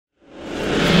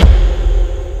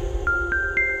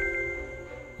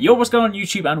Yo, what's going on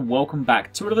YouTube, and welcome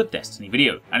back to another Destiny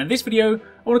video. And in this video, I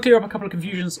want to clear up a couple of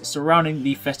confusions surrounding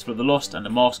the Festival of the Lost and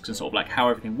the masks and sort of like how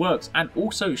everything works, and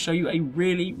also show you a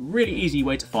really easy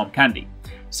way to farm candy.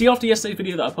 See, after yesterday's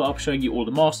video that I put up showing you all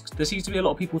the masks, there seems to be a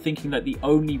lot of people thinking that the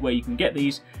only way you can get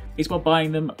these is by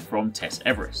buying them from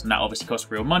Arekkz, and that obviously costs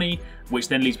real money, which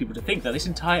then leads people to think that this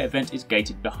entire event is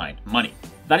gated behind money.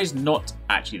 That is not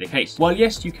actually the case. While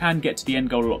yes, you can get to the end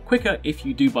goal a lot quicker if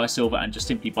you do buy silver and just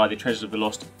simply buy the Treasures of the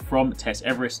Lost from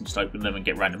Arekkz and just open them and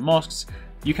get random masks,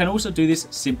 you can also do this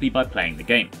simply by playing the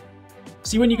game.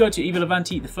 See, when you go to Evil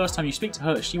Avanti, the first time you speak to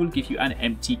her, she will give you an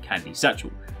empty Candy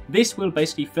Satchel. This will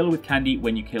basically fill with candy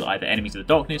when you kill either enemies of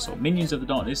the darkness or minions of the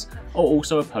darkness, or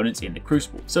also opponents in the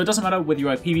Crucible. So it doesn't matter whether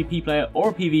you're a PvP player or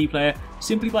a PvE player,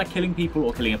 simply by killing people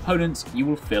or killing opponents, you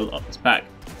will fill up this bag.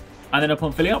 And then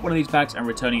upon filling up one of these bags and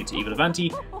returning it to Evil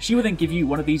Avanti, she will then give you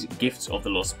one of these Gifts of the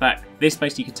Lost back. This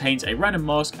basically contains a random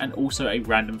mask and also a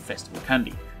random festival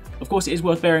candy. Of course, it is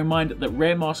worth bearing in mind that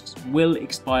rare masks will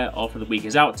expire after the week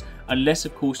is out, unless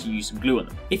of course you use some glue on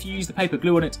them. If you use the paper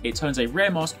glue on it, it turns a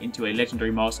rare mask into a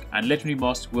legendary mask, and legendary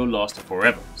masks will last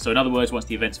forever. So in other words, once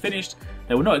the event's finished,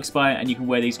 they will not expire and you can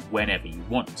wear these whenever you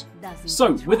want.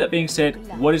 So with that being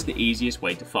said, what is the easiest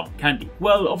way to farm candy?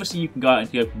 Well, obviously you can go out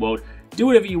into the open world, do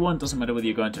whatever you want, doesn't matter whether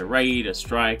you're going to a raid, a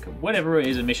strike, whatever it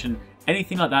is, a mission,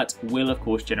 anything like that will of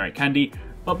course generate candy.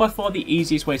 But by far the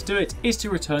easiest way to do it is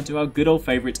to return to our good old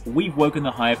favourite We've Woken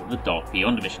the Hive of the Dark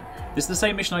Beyond mission. This is the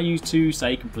same mission I used to,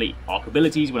 say, complete Arc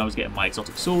abilities when I was getting my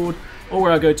exotic sword, or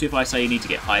where I go to if I say you need to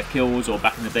get hive kills, or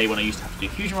back in the day when I used to have to do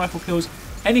fusion rifle kills.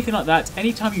 Anything like that,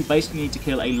 anytime you basically need to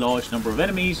kill a large number of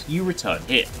enemies, you return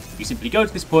here. You simply go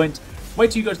to this point,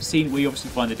 wait till you go to the scene where you obviously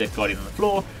find the dead guardian on the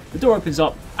floor, the door opens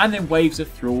up, and then waves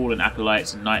of thrall and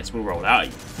acolytes and knights will roll out at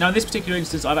you. Now in this particular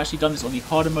instance, I've actually done this on the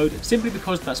harder mode, simply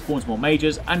because that spawns more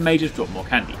mages, and mages drop more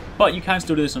candy. But you can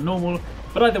still do this on normal,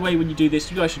 but either way when you do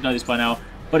this, you guys should know this by now,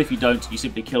 but if you don't, you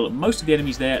simply kill most of the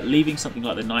enemies there, leaving something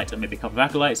like the knight and maybe a couple of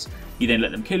acolytes. You then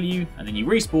let them kill you, and then you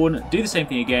respawn, do the same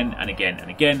thing again and again and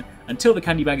again, until the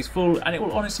candy bag is full, and it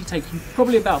will honestly take you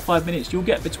probably about 5 minutes. You'll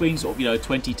get between sort of,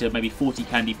 20 to maybe 40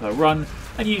 candy per run,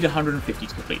 and you need 150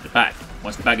 to complete the bag.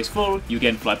 Once the bag is full, you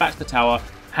again fly back to the tower,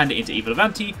 hand it into Evil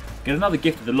Avanti, get another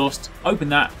Gift of the Lost, open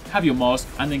that, have your mask,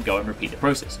 and then go and repeat the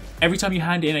process. Every time you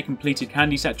hand in a completed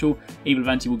Candy Satchel, Evil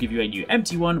Avanti will give you a new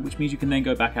empty one, which means you can then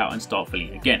go back out and start filling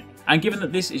it again. And given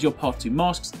that this is your path to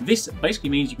masks, this basically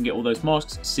means you can get all those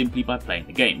masks simply by playing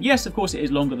the game. Yes, of course it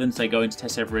is longer than, say, going to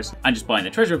Arekkz and just buying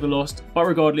the Treasure of the Lost, but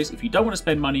regardless, if you don't want to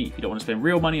spend money, if you don't want to spend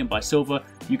real money and buy silver,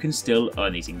 you can still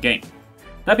earn these in game.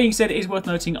 That being said, it is worth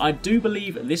noting, I do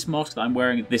believe this mask that I'm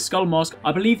wearing, this skull mask,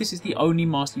 I believe this is the only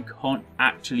mask you can't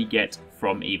actually get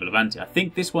from Evil Avanti. I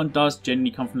think this one does generally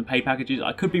come from the pay packages.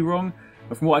 I could be wrong,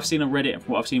 but from what I've seen on Reddit and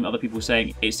from what I've seen other people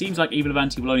saying, it seems like Evil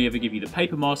Avanti will only ever give you the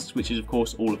paper masks, which is of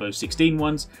course all of those 16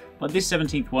 ones, but this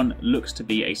 17th one looks to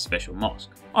be a special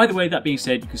mask. Either way, that being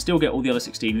said, you can still get all the other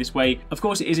 16 this way. Of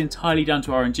course, it is entirely down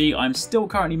to RNG. I'm still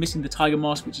currently missing the tiger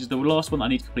mask, which is the last one that I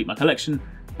need to complete my collection.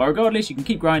 But regardless, you can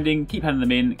keep grinding, keep handing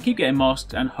them in, keep getting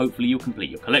masks, and hopefully you'll complete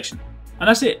your collection. And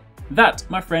that's it. That,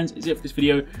 my friends, is it for this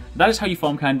video. That is how you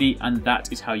farm candy, and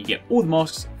that is how you get all the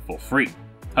masks for free.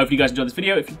 Hopefully you guys enjoyed this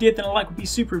video. If you did, then a like would be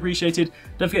super appreciated.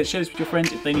 Don't forget to share this with your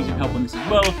friends if they need some help on this as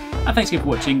well. And thanks again for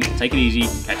watching. Take it easy.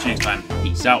 Catch you next time.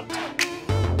 Peace out.